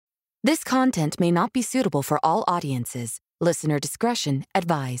This content may not be suitable for all audiences. Listener discretion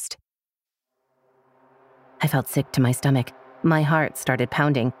advised. I felt sick to my stomach. My heart started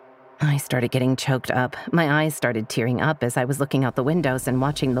pounding. I started getting choked up. My eyes started tearing up as I was looking out the windows and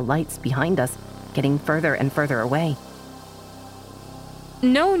watching the lights behind us getting further and further away.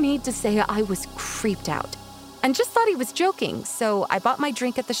 No need to say I was creeped out and just thought he was joking, so I bought my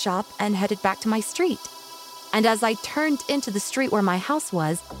drink at the shop and headed back to my street. And as I turned into the street where my house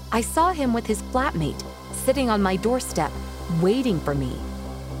was, I saw him with his flatmate sitting on my doorstep, waiting for me.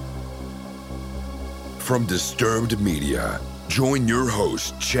 From Disturbed Media, join your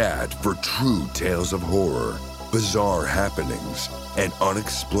host, Chad, for true tales of horror, bizarre happenings, and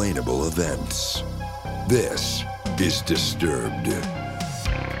unexplainable events. This is Disturbed.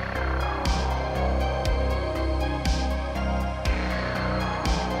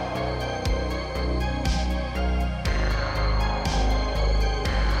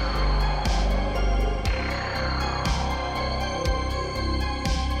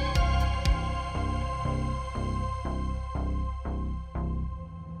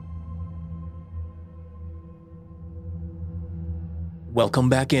 Welcome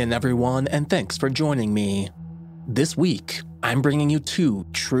back in, everyone, and thanks for joining me. This week, I'm bringing you 2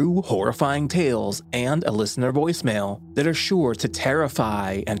 true horrifying tales and a listener voicemail that are sure to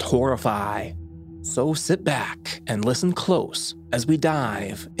terrify and horrify. So sit back and listen close as we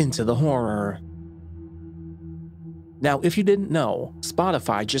dive into the horror. Now, if you didn't know,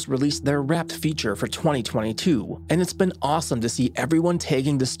 Spotify just released their Wrapped feature for 2022, and it's been awesome to see everyone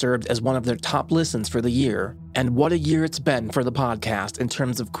tagging Disturbed as one of their top listens for the year. And what a year it's been for the podcast in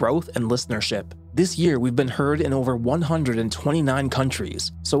terms of growth and listenership. This year, we've been heard in over 129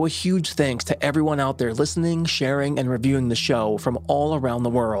 countries, so a huge thanks to everyone out there listening, sharing, and reviewing the show from all around the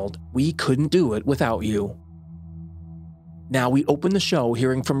world. We couldn't do it without you. Now, we open the show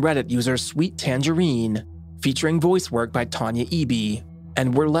hearing from Reddit user Sweet Tangerine, featuring voice work by Tanya Eby,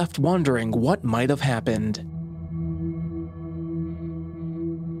 and we're left wondering what might have happened.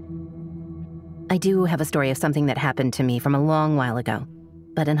 I do have a story of something that happened to me from a long while ago.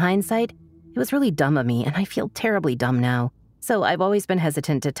 But in hindsight, it was really dumb of me, and I feel terribly dumb now. So I've always been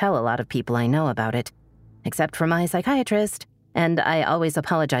hesitant to tell a lot of people I know about it, except for my psychiatrist, and I always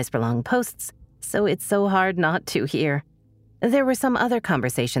apologize for long posts, so it's so hard not to here. There were some other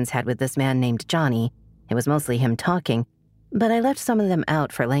conversations had with this man named Johnny. It was mostly him talking, but I left some of them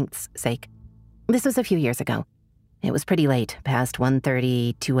out for length's sake. This was a few years ago. It was pretty late, past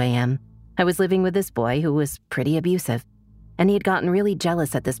 1:30, 2 a.m. I was living with this boy who was pretty abusive, and he had gotten really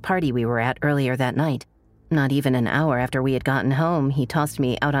jealous at this party we were at earlier that night. Not even an hour after we had gotten home, he tossed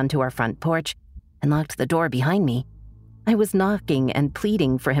me out onto our front porch and locked the door behind me. I was knocking and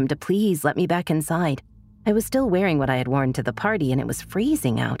pleading for him to please let me back inside. I was still wearing what I had worn to the party, and it was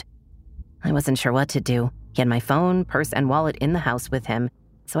freezing out. I wasn't sure what to do. He had my phone, purse, and wallet in the house with him,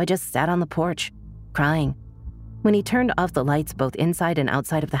 so I just sat on the porch, crying. When he turned off the lights both inside and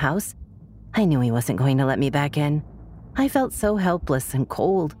outside of the house, I knew he wasn't going to let me back in. I felt so helpless and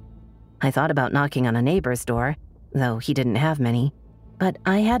cold. I thought about knocking on a neighbor's door, though he didn't have many, but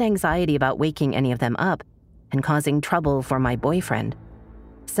I had anxiety about waking any of them up and causing trouble for my boyfriend.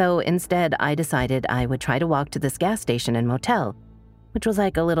 So instead, I decided I would try to walk to this gas station and motel, which was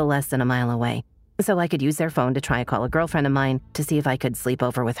like a little less than a mile away, so I could use their phone to try to call a girlfriend of mine to see if I could sleep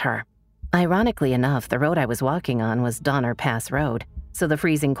over with her. Ironically enough, the road I was walking on was Donner Pass Road, so the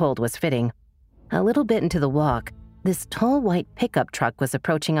freezing cold was fitting. A little bit into the walk, this tall white pickup truck was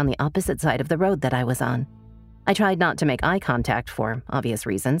approaching on the opposite side of the road that I was on. I tried not to make eye contact for obvious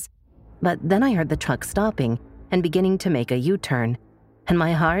reasons, but then I heard the truck stopping and beginning to make a U-turn, and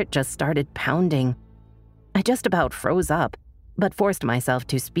my heart just started pounding. I just about froze up, but forced myself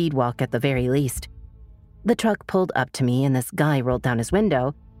to speed walk at the very least. The truck pulled up to me, and this guy rolled down his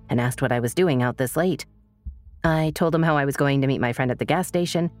window and asked what I was doing out this late. I told him how I was going to meet my friend at the gas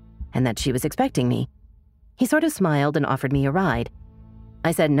station and that she was expecting me. He sort of smiled and offered me a ride.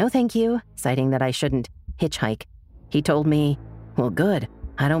 I said no thank you, citing that I shouldn't hitchhike. He told me, "Well, good.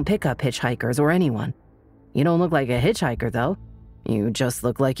 I don't pick up hitchhikers or anyone. You don't look like a hitchhiker, though. You just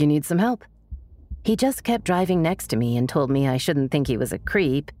look like you need some help." He just kept driving next to me and told me I shouldn't think he was a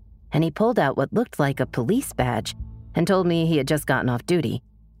creep, and he pulled out what looked like a police badge and told me he had just gotten off duty,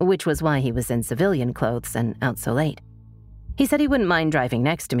 which was why he was in civilian clothes and out so late. He said he wouldn't mind driving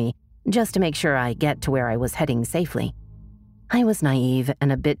next to me, just to make sure I get to where I was heading safely. I was naive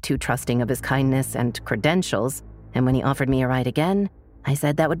and a bit too trusting of his kindness and credentials, and when he offered me a ride again, I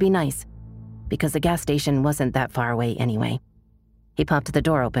said that would be nice, because the gas station wasn't that far away anyway. He popped the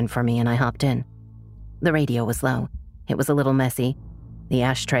door open for me and I hopped in. The radio was low. It was a little messy. The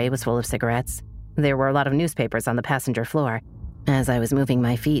ashtray was full of cigarettes. There were a lot of newspapers on the passenger floor. As I was moving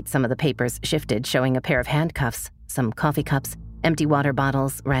my feet, some of the papers shifted, showing a pair of handcuffs, some coffee cups, empty water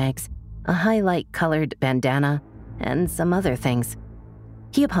bottles, rags, a highlight-colored bandana, and some other things.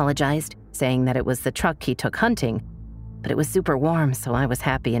 He apologized, saying that it was the truck he took hunting, but it was super warm, so I was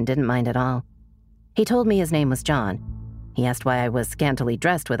happy and didn't mind at all. He told me his name was John. He asked why I was scantily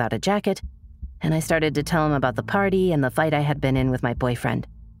dressed without a jacket, and I started to tell him about the party and the fight I had been in with my boyfriend.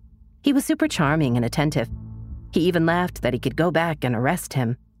 He was super charming and attentive. He even laughed that he could go back and arrest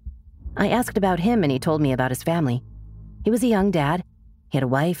him. I asked about him and he told me about his family. He was a young dad. He had a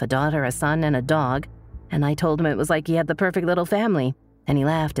wife, a daughter, a son, and a dog, and I told him it was like he had the perfect little family, and he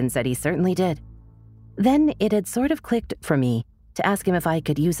laughed and said he certainly did. Then it had sort of clicked for me to ask him if I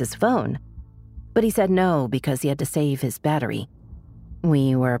could use his phone, but he said no because he had to save his battery.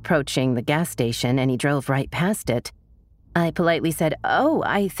 We were approaching the gas station and he drove right past it. I politely said, "Oh,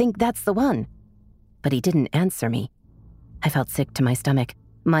 I think that's the one." But he didn't answer me. I felt sick to my stomach.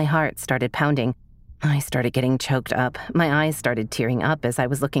 My heart started pounding. I started getting choked up. My eyes started tearing up as I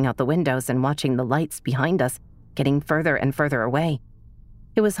was looking out the windows and watching the lights behind us getting further and further away.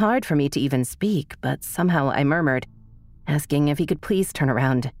 It was hard for me to even speak, but somehow I murmured, asking if he could please turn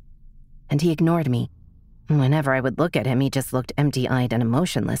around. And he ignored me. Whenever I would look at him, he just looked empty-eyed and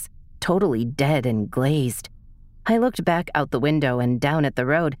emotionless, totally dead and glazed. I looked back out the window and down at the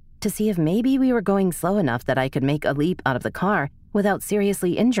road to see if maybe we were going slow enough that I could make a leap out of the car without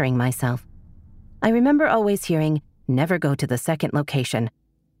seriously injuring myself. I remember always hearing, "Never go to the second location,"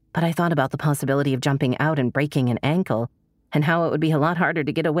 but I thought about the possibility of jumping out and breaking an ankle, and how it would be a lot harder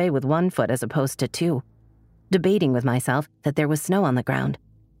to get away with one foot as opposed to two, debating with myself that there was snow on the ground.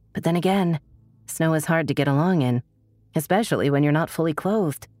 But then again, snow is hard to get along in, especially when you're not fully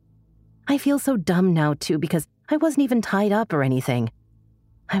clothed. I feel so dumb now, too, because I wasn't even tied up or anything.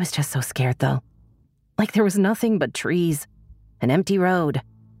 I was just so scared, though. Like there was nothing but trees, an empty road,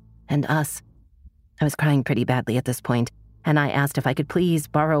 and us. I was crying pretty badly at this point, and I asked if I could please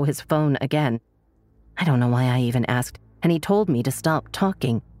borrow his phone again. I don't know why I even asked, and he told me to stop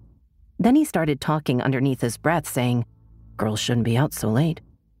talking. Then he started talking underneath his breath, saying, "Girls shouldn't be out so late.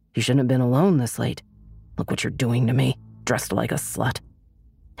 You shouldn't have been alone this late. Look what you're doing to me, dressed like a slut,"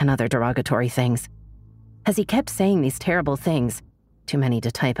 and other derogatory things. As he kept saying these terrible things, too many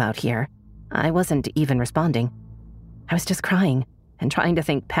to type out here, I wasn't even responding. I was just crying and trying to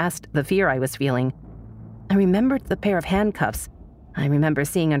think past the fear I was feeling. I remembered the pair of handcuffs I remember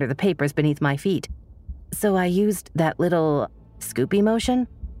seeing under the papers beneath my feet. So I used that little scoopy motion.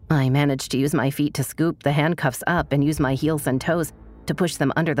 I managed to use my feet to scoop the handcuffs up and use my heels and toes to push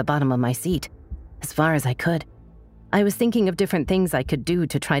them under the bottom of my seat, as far as I could. I was thinking of different things I could do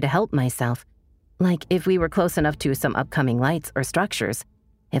to try to help myself, like if we were close enough to some upcoming lights or structures,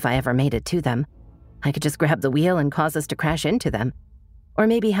 if I ever made it to them, I could just grab the wheel and cause us to crash into them. Or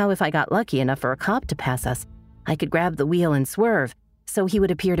maybe how if I got lucky enough for a cop to pass us, I could grab the wheel and swerve, so he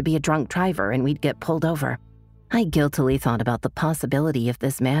would appear to be a drunk driver and we'd get pulled over. I guiltily thought about the possibility if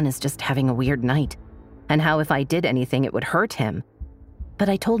this man is just having a weird night, and how if I did anything it would hurt him. But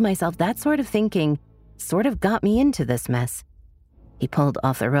I told myself that sort of thinking sort of got me into this mess. He pulled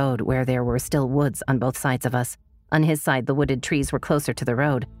off the road where there were still woods on both sides of us. On his side, the wooded trees were closer to the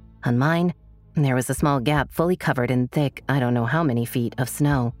road. On mine, there was a small gap fully covered in thick, I don't know how many feet of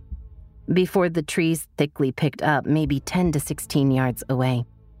snow. Before the trees thickly picked up, maybe 10 to 16 yards away.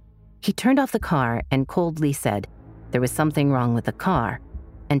 He turned off the car and coldly said there was something wrong with the car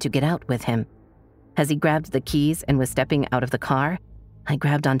and to get out with him. As he grabbed the keys and was stepping out of the car, I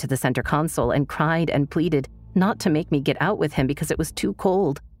grabbed onto the center console and cried and pleaded not to make me get out with him because it was too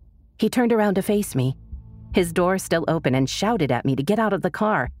cold. He turned around to face me, his door still open, and shouted at me to get out of the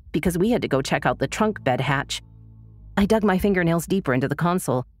car because we had to go check out the trunk bed hatch. I dug my fingernails deeper into the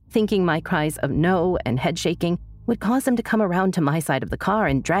console, thinking my cries of no and head shaking would cause him to come around to my side of the car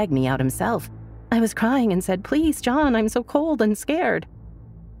and drag me out himself. I was crying and said, "Please, John, I'm so cold and scared."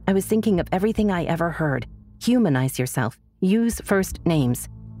 I was thinking of everything I ever heard. Humanize yourself. Use first names.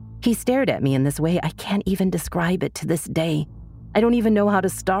 He stared at me in this way I can't even describe it to this day. I don't even know how to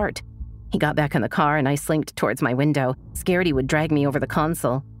start. He got back in the car and I slinked towards my window, scared he would drag me over the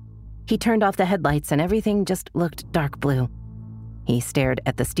console. He turned off the headlights and everything just looked dark blue. He stared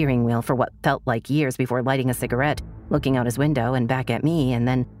at the steering wheel for what felt like years before lighting a cigarette, looking out his window and back at me and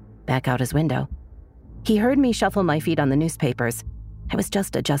then back out his window. He heard me shuffle my feet on the newspapers. I was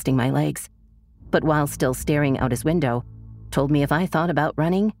just adjusting my legs. But while still staring out his window, told me if I thought about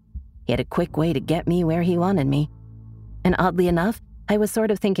running, he had a quick way to get me where he wanted me. And oddly enough, I was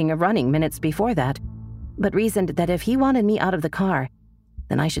sort of thinking of running minutes before that, but reasoned that if he wanted me out of the car,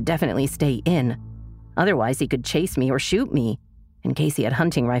 then I should definitely stay in. Otherwise, he could chase me or shoot me. In case he had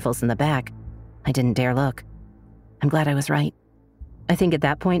hunting rifles in the back, I didn't dare look. I'm glad I was right. I think at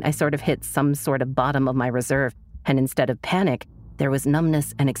that point, I sort of hit some sort of bottom of my reserve, and instead of panic, there was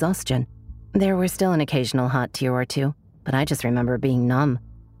numbness and exhaustion. There were still an occasional hot tear or two, but I just remember being numb.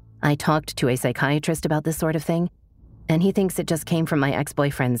 I talked to a psychiatrist about this sort of thing, and he thinks it just came from my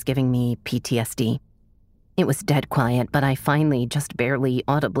ex-boyfriends giving me PTSD. It was dead quiet, but I finally, just barely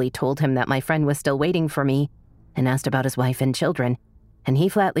audibly told him that my friend was still waiting for me and asked about his wife and children, and he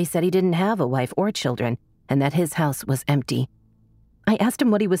flatly said he didn't have a wife or children and that his house was empty. I asked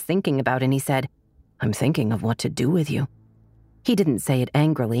him what he was thinking about, and he said, "I'm thinking of what to do with you." He didn't say it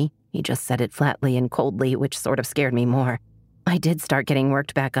angrily, he just said it flatly and coldly, which sort of scared me more. I did start getting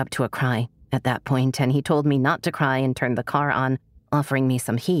worked back up to a cry at that point, and he told me not to cry and turned the car on, offering me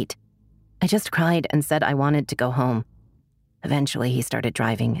some heat. I just cried and said I wanted to go home. Eventually, he started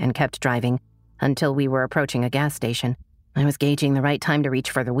driving and kept driving until we were approaching a gas station. I was gauging the right time to reach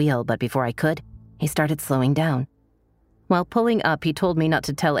for the wheel, but before I could, he started slowing down. While pulling up, he told me not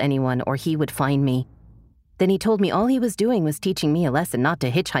to tell anyone or he would find me. Then he told me all he was doing was teaching me a lesson not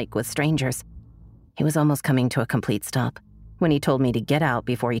to hitchhike with strangers. He was almost coming to a complete stop when he told me to get out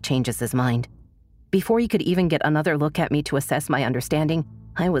before he changes his mind. Before he could even get another look at me to assess my understanding,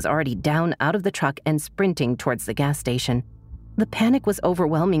 I was already down out of the truck and sprinting towards the gas station. The panic was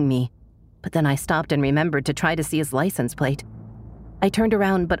overwhelming me, but then I stopped and remembered to try to see his license plate. I turned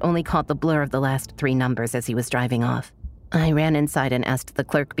around but only caught the blur of the last 3 numbers as he was driving off. I ran inside and asked the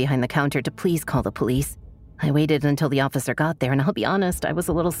clerk behind the counter to please call the police. I waited until the officer got there, and I'll be honest, I was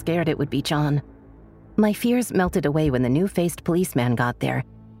a little scared it would be John. My fears melted away when the new-faced policeman got there.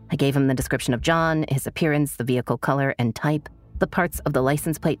 I gave him the description of John, his appearance, the vehicle color and type, the parts of the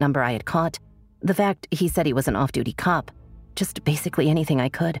license plate number I had caught, the fact he said he was an off-duty cop, just basically anything I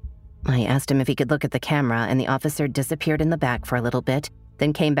could. I asked him if he could look at the camera, and the officer disappeared in the back for a little bit,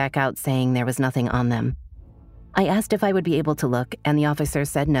 then came back out saying there was nothing on them. I asked if I would be able to look, and the officer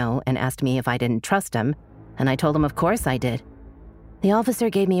said no and asked me if I didn't trust him, and I told him of course I did. The officer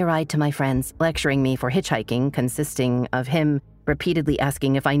gave me a ride to my friends, lecturing me for hitchhiking, consisting of him repeatedly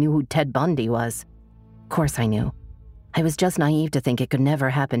asking if I knew who Ted Bundy was. Of course I knew. I was just naive to think it could never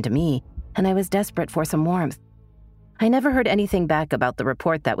happen to me, and I was desperate for some warmth. I never heard anything back about the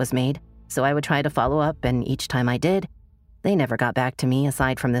report that was made, so I would try to follow up, and each time I did, they never got back to me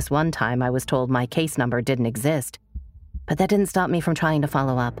aside from this one time I was told my case number didn't exist. But that didn't stop me from trying to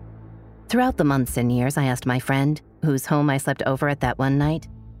follow up. Throughout the months and years, I asked my friend, whose home I slept over at that one night,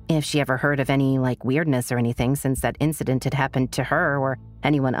 if she ever heard of any, weirdness or anything since that incident had happened to her or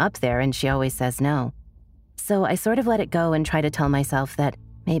anyone up there, and she always says no. So I sort of let it go and try to tell myself that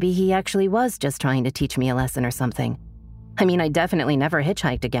maybe he actually was just trying to teach me a lesson or something. I mean, I definitely never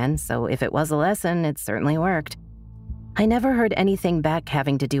hitchhiked again, so if it was a lesson, it certainly worked. I never heard anything back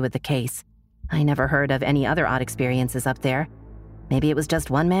having to do with the case. I never heard of any other odd experiences up there. Maybe it was just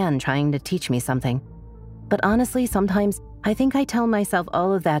one man trying to teach me something. But honestly, sometimes I think I tell myself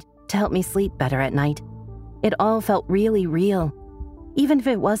all of that to help me sleep better at night. It all felt really real. Even if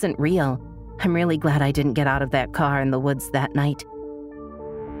it wasn't real, I'm really glad I didn't get out of that car in the woods that night.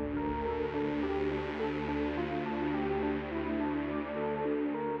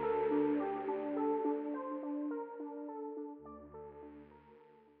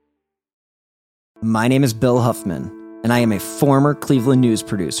 My name is Bill Huffman, and I am a former Cleveland news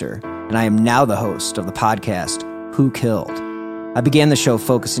producer, and I am now the host of the podcast, Who Killed? I began the show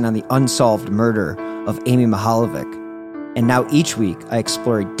focusing on the unsolved murder of Amy Mihaljevic, and now each week I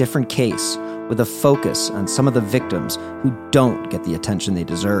explore a different case with a focus on some of the victims who don't get the attention they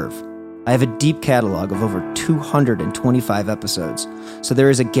deserve. I have a deep catalog of over 225 episodes, so there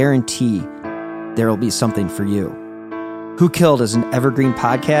is a guarantee there will be something for you. Who Killed is an evergreen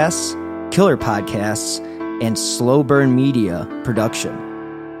podcast, killer podcasts, and slow burn media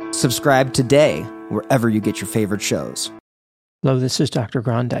production. Subscribe today wherever you get your favorite shows. Hello, this is Dr.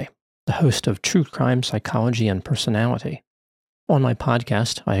 Grande, the host of True Crime Psychology and Personality. On my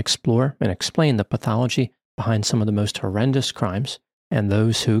podcast, I explore and explain the pathology behind some of the most horrendous crimes and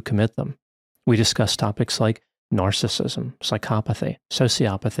those who commit them. We discuss topics like narcissism, psychopathy,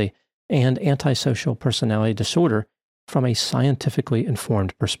 sociopathy, and antisocial personality disorder from a scientifically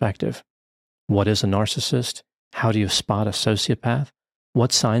informed perspective. What is a narcissist? How do you spot a sociopath?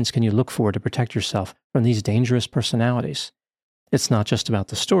 What signs can you look for to protect yourself from these dangerous personalities? It's not just about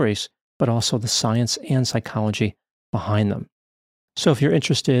the stories, but also the science and psychology behind them. So if you're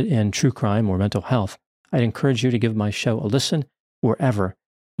interested in true crime or mental health, I'd encourage you to give my show a listen wherever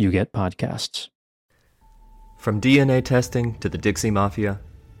you get podcasts. From DNA testing to the Dixie Mafia,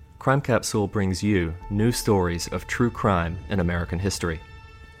 Crime Capsule brings you new stories of true crime in American history.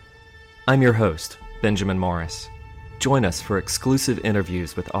 I'm your host, Benjamin Morris. Join us for exclusive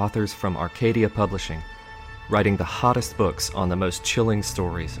interviews with authors from Arcadia Publishing, writing the hottest books on the most chilling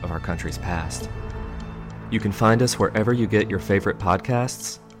stories of our country's past. You can find us wherever you get your favorite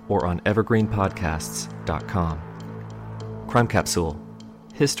podcasts or on evergreenpodcasts.com. Crime Capsule.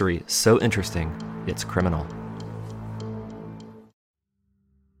 History so interesting, it's criminal.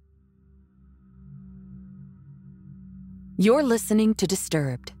 You're listening to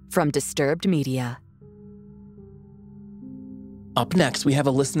Disturbed from Disturbed Media. Up next, we have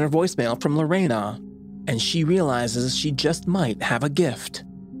a listener voicemail from Lorena, and she realizes she just might have a gift.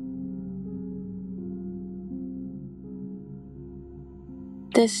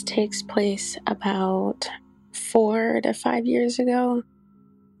 This takes place about 4 to 5 years ago,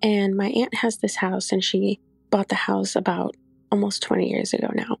 and my aunt has this house, and she bought the house about almost 20 years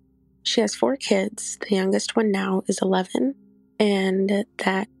ago now. She has 4 kids. The youngest one now is 11, and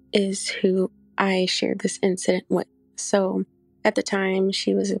that is who I shared this incident with. So at the time,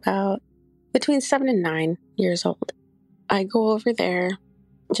 she was about between 7 and 9 years old. I go over there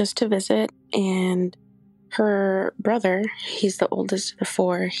just to visit, and her brother, he's the oldest of the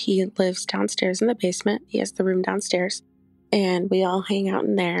 4, he lives downstairs in the basement. He has the room downstairs, and we all hang out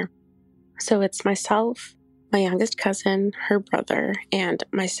in there. So it's myself, my youngest cousin, her brother, and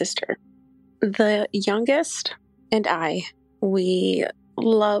my sister. The youngest and I, we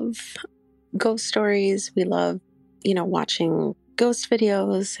love ghost stories. We love, watching ghost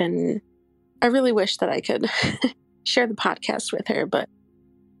videos, and I really wish that I could share the podcast with her, but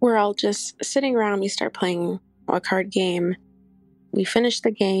we're all just sitting around. We start playing a card game. We finish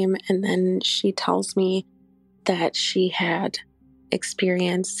the game, and then she tells me that she had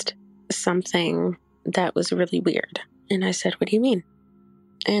experienced something that was really weird. And I said, "What do you mean?"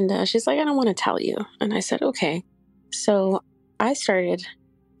 And she's like, "I don't want to tell you." And I said, "Okay." So I started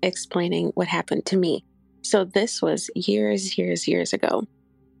explaining what happened to me. So this was years ago.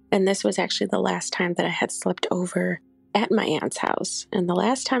 And this was actually the last time that I had slept over at my aunt's house. And the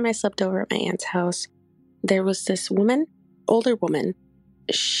last time I slept over at my aunt's house, there was this woman, older woman.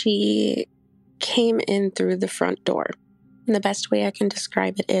 She came in through the front door. And the best way I can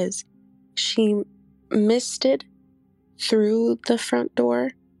describe it is she misted through the front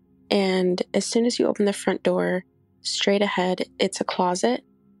door. And as soon as you open the front door, straight ahead, it's a closet.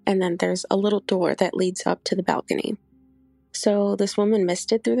 And then there's a little door that leads up to the balcony. So this woman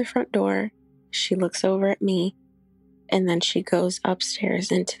misted through the front door. She looks over at me, and then she goes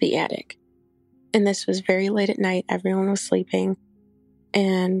upstairs into the attic. And this was very late at night. Everyone was sleeping,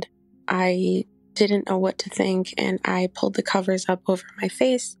 and I didn't know what to think, and I pulled the covers up over my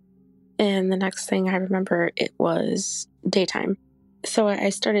face, and the next thing I remember, it was daytime. So I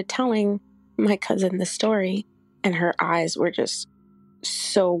started telling my cousin the story, and her eyes were just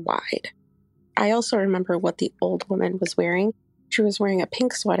so wide. I also remember what the old woman was wearing. She was wearing a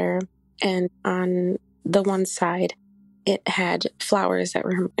pink sweater, and on the one side, it had flowers that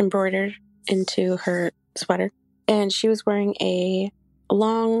were embroidered into her sweater. And she was wearing a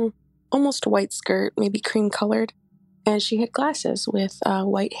long, almost white skirt, maybe cream colored, and she had glasses with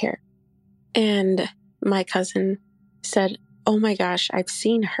white hair. And my cousin said, "Oh my gosh, I've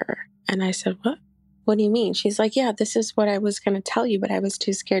seen her." And I said, "What? What do you mean?" She's like, "Yeah, this is what I was going to tell you, but I was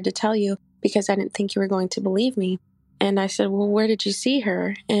too scared to tell you because I didn't think you were going to believe me." And I said, "Well, where did you see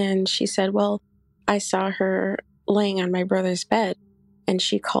her?" And she said, "Well, I saw her laying on my brother's bed, and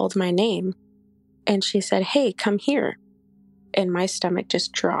she called my name. And she said, 'Hey, come here.'" And my stomach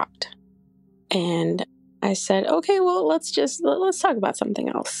just dropped. And I said, "Okay, well, let's talk about something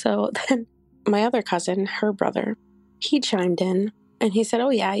else." So then my other cousin, her brother, he chimed in, and he said, "Oh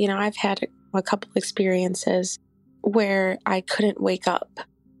yeah, I've had a couple experiences where I couldn't wake up,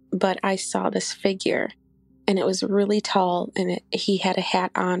 but I saw this figure, and it was really tall, and he had a hat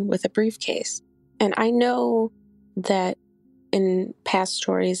on with a briefcase." And I know that in past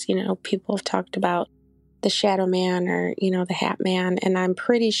stories, people have talked about the shadow man or, the hat man, and I'm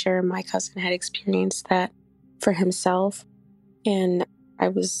pretty sure my cousin had experienced that for himself. And I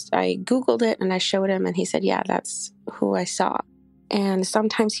Googled it, and I showed him, and he said, "Yeah, that's who I saw." And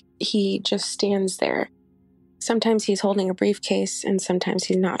sometimes he just stands there. Sometimes he's holding a briefcase, and sometimes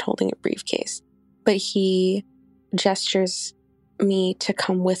he's not holding a briefcase. But he gestures me to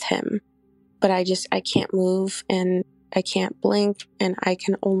come with him. But I can't move, and I can't blink, and I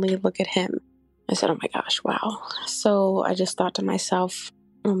can only look at him. I said, "Oh my gosh, wow." So I just thought to myself,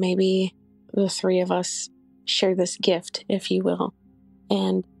 well, maybe the 3 of us share this gift, if you will.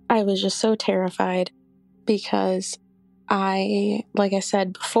 And I was just so terrified because like I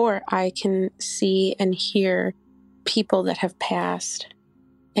said before, I can see and hear people that have passed.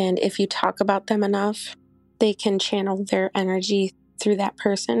 And if you talk about them enough, they can channel their energy through that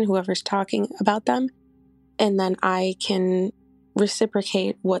person, whoever's talking about them. And then I can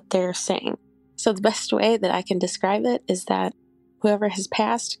reciprocate what they're saying. So the best way that I can describe it is that whoever has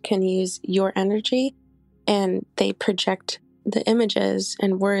passed can use your energy, and they project the images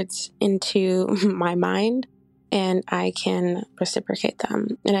and words into my mind, and I can reciprocate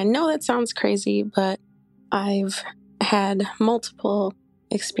them. And I know that sounds crazy, but I've had multiple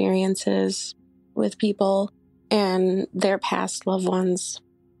experiences with people and their past loved ones,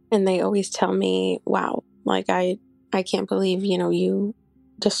 and they always tell me, wow, like I can't believe, you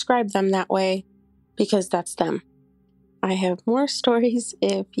describe them that way, because that's them. I have more stories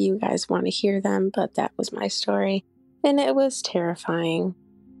if you guys want to hear them, but that was my story, and it was terrifying.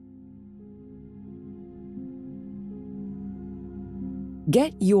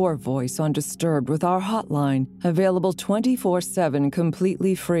 Get your voice on Disturbed with our hotline, available 24/7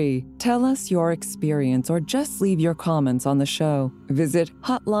 completely free. Tell us your experience or just leave your comments on the show. Visit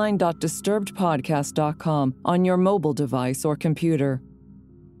hotline.disturbedpodcast.com on your mobile device or computer.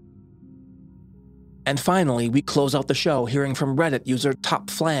 And finally, we close out the show hearing from Reddit user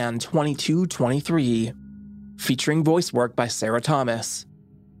TopFlan2223, featuring voice work by Sarah Thomas.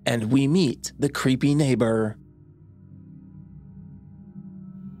 And we meet the creepy neighbor.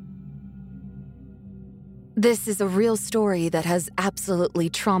 This is a real story that has absolutely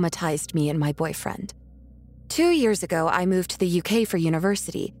traumatized me and my boyfriend. 2 years ago, I moved to the UK for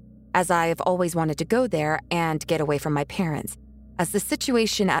university, as I've always wanted to go there and get away from my parents, as the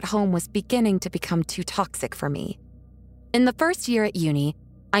situation at home was beginning to become too toxic for me. In the first year at uni,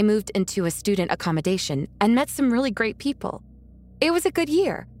 I moved into a student accommodation and met some really great people. It was a good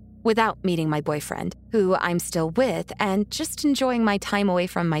year, without meeting my boyfriend, who I'm still with, and just enjoying my time away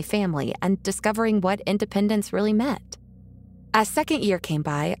from my family and discovering what independence really meant. As second year came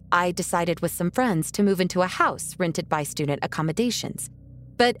by, I decided with some friends to move into a house rented by student accommodations.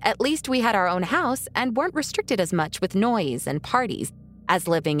 But at least we had our own house and weren't restricted as much with noise and parties as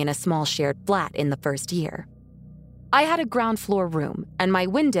living in a small shared flat in the first year. I had a ground floor room, and my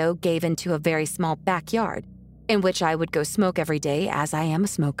window gave into a very small backyard, in which I would go smoke every day, as I am a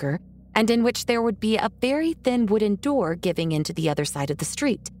smoker, and in which there would be a very thin wooden door giving into the other side of the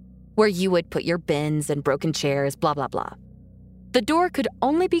street, where you would put your bins and broken chairs, blah, blah, blah. The door could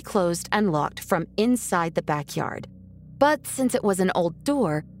only be closed and locked from inside the backyard, but since it was an old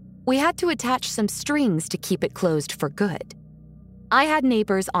door, we had to attach some strings to keep it closed for good. I had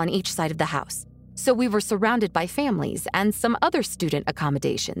neighbors on each side of the house, so we were surrounded by families and some other student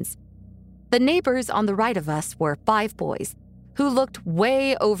accommodations. The neighbors on the right of us were 5 boys who looked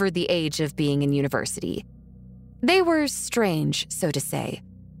way over the age of being in university. They were strange, so to say.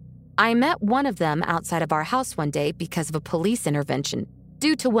 I met one of them outside of our house one day because of a police intervention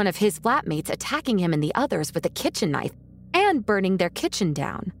due to one of his flatmates attacking him and the others with a kitchen knife and burning their kitchen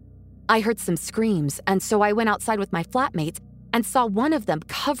down. I heard some screams, and so I went outside with my flatmates and saw one of them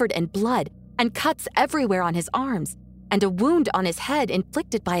covered in blood and cuts everywhere on his arms, and a wound on his head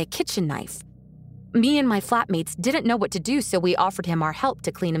inflicted by a kitchen knife. Me and my flatmates didn't know what to do, so we offered him our help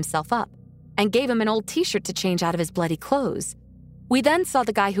to clean himself up and gave him an old t-shirt to change out of his bloody clothes. We then saw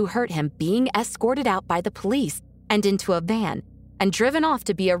the guy who hurt him being escorted out by the police and into a van and driven off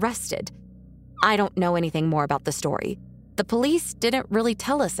to be arrested. I don't know anything more about the story. The police didn't really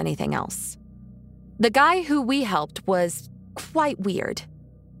tell us anything else. The guy who we helped was quite weird.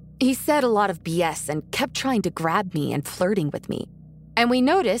 He said a lot of BS and kept trying to grab me and flirting with me. And we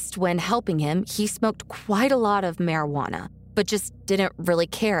noticed when helping him, he smoked quite a lot of marijuana, but just didn't really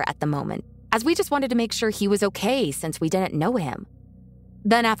care at the moment, as we just wanted to make sure he was okay since we didn't know him.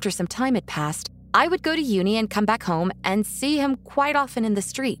 Then after some time had passed, I would go to uni and come back home and see him quite often in the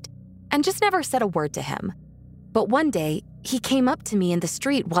street, and just never said a word to him. But one day, he came up to me in the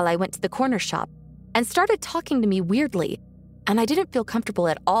street while I went to the corner shop and started talking to me weirdly, and I didn't feel comfortable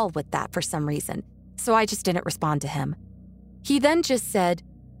at all with that for some reason, so I just didn't respond to him. He then just said,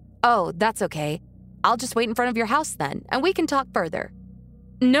 "Oh, that's okay. I'll just wait in front of your house then, and we can talk further."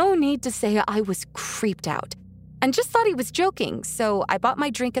 No need to say I was creeped out, and just thought he was joking, so I bought my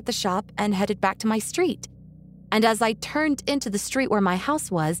drink at the shop and headed back to my street. And as I turned into the street where my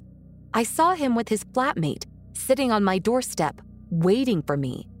house was, I saw him with his flatmate sitting on my doorstep, waiting for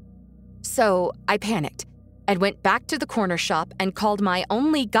me. So I panicked and went back to the corner shop and called my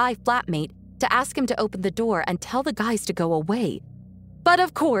only guy flatmate to ask him to open the door and tell the guys to go away. But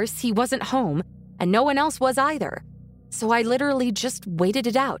of course, he wasn't home, and no one else was either. So I literally just waited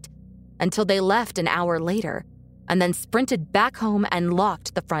it out until they left an hour later, and then sprinted back home and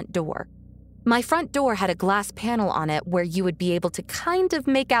locked the front door. My front door had a glass panel on it where you would be able to kind of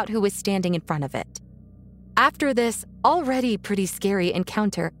make out who was standing in front of it. After this already pretty scary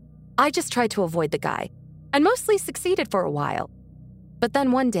encounter, I just tried to avoid the guy, and mostly succeeded for a while. But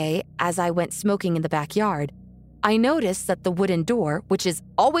then one day, as I went smoking in the backyard, I noticed that the wooden door, which is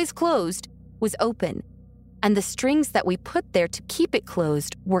always closed, was open, and the strings that we put there to keep it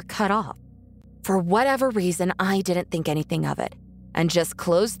closed were cut off. For whatever reason, I didn't think anything of it, and just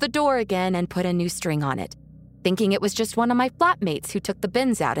closed the door again and put a new string on it, thinking it was just one of my flatmates who took the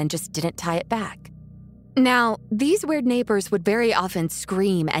bins out and just didn't tie it back. Now, these weird neighbors would very often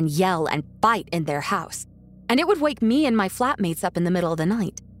scream and yell and fight in their house, and it would wake me and my flatmates up in the middle of the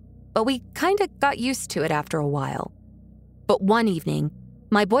night. But we kinda got used to it after a while. But one evening,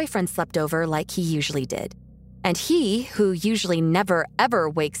 my boyfriend slept over like he usually did, and he, who usually never ever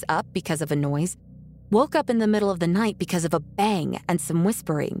wakes up because of a noise, woke up in the middle of the night because of a bang and some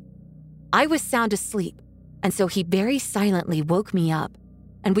whispering. I was sound asleep, and so he very silently woke me up,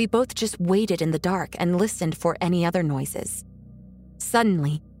 and we both just waited in the dark and listened for any other noises.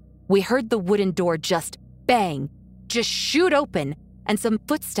 Suddenly, we heard the wooden door just bang, just shoot open, and some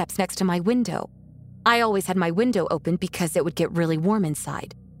footsteps next to my window. I always had my window open because it would get really warm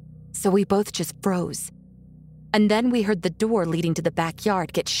inside. So we both just froze. And then we heard the door leading to the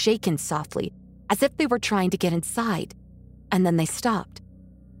backyard get shaken softly, as if they were trying to get inside, and then they stopped.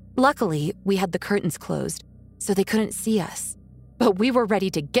 Luckily, we had the curtains closed, so they couldn't see us. But we were ready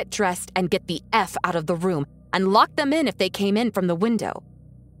to get dressed and get the F out of the room and lock them in if they came in from the window.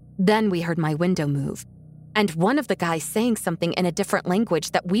 Then we heard my window move, and one of the guys saying something in a different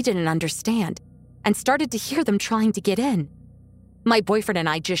language that we didn't understand, and started to hear them trying to get in. My boyfriend and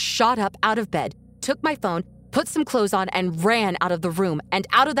I just shot up out of bed, took my phone, put some clothes on, and ran out of the room and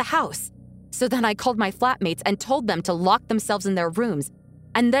out of the house. So then I called my flatmates and told them to lock themselves in their rooms,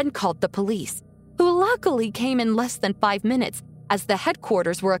 and then called the police, who luckily came in less than 5 minutes, as the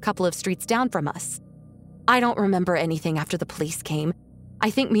headquarters were a couple of streets down from us. I don't remember anything after the police came. I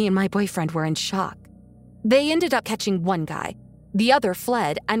think me and my boyfriend were in shock. They ended up catching one guy. The other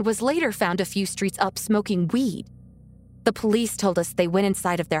fled and was later found a few streets up smoking weed. The police told us they went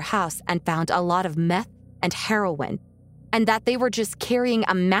inside of their house and found a lot of meth and heroin, and that they were just carrying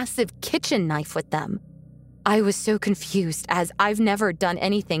a massive kitchen knife with them. I was so confused, as I've never done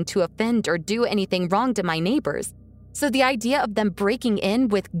anything to offend or do anything wrong to my neighbors. So the idea of them breaking in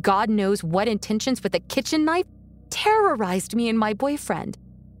with God knows what intentions with a kitchen knife terrorized me and my boyfriend.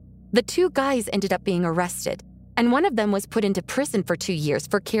 The two guys ended up being arrested, and one of them was put into prison for 2 years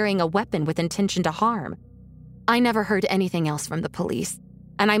for carrying a weapon with intention to harm. I never heard anything else from the police,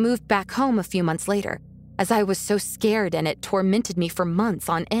 and I moved back home a few months later, as I was so scared and it tormented me for months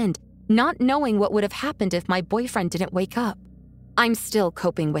on end, not knowing what would have happened if my boyfriend didn't wake up. I'm still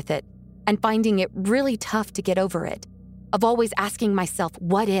coping with it, and finding it really tough to get over it, of always asking myself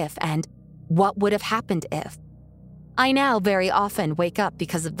what if and what would have happened if. I now very often wake up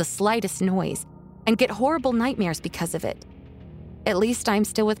because of the slightest noise and get horrible nightmares because of it. At least I'm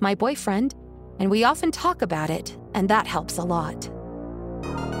still with my boyfriend, and we often talk about it, and that helps a lot.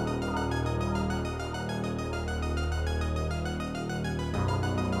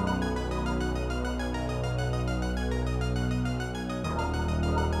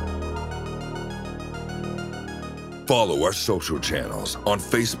 Follow our social channels on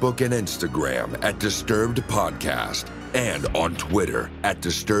Facebook and Instagram at Disturbed Podcast and on Twitter at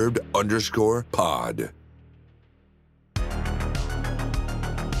Disturbed_pod.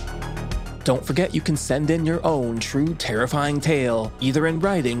 Don't forget you can send in your own true terrifying tale, either in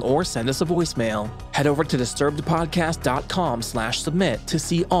writing or send us a voicemail. Head over to disturbedpodcast.com/submit to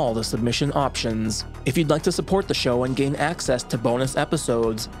see all the submission options. If you'd like to support the show and gain access to bonus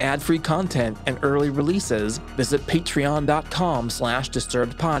episodes, ad-free content, and early releases, visit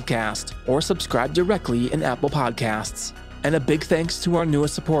patreon.com/disturbedpodcast or subscribe directly in Apple Podcasts. And a big thanks to our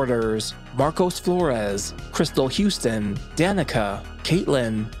newest supporters, Marcos Flores, Crystal Houston, Danica,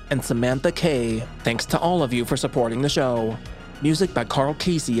 Caitlin, and Samantha K. Thanks to all of you for supporting the show. Music by Carl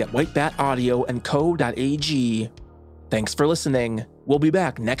Casey at whitebataudio.co.ag. Thanks for listening. We'll be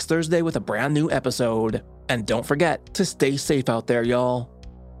back next Thursday with a brand new episode. And don't forget to stay safe out there, y'all.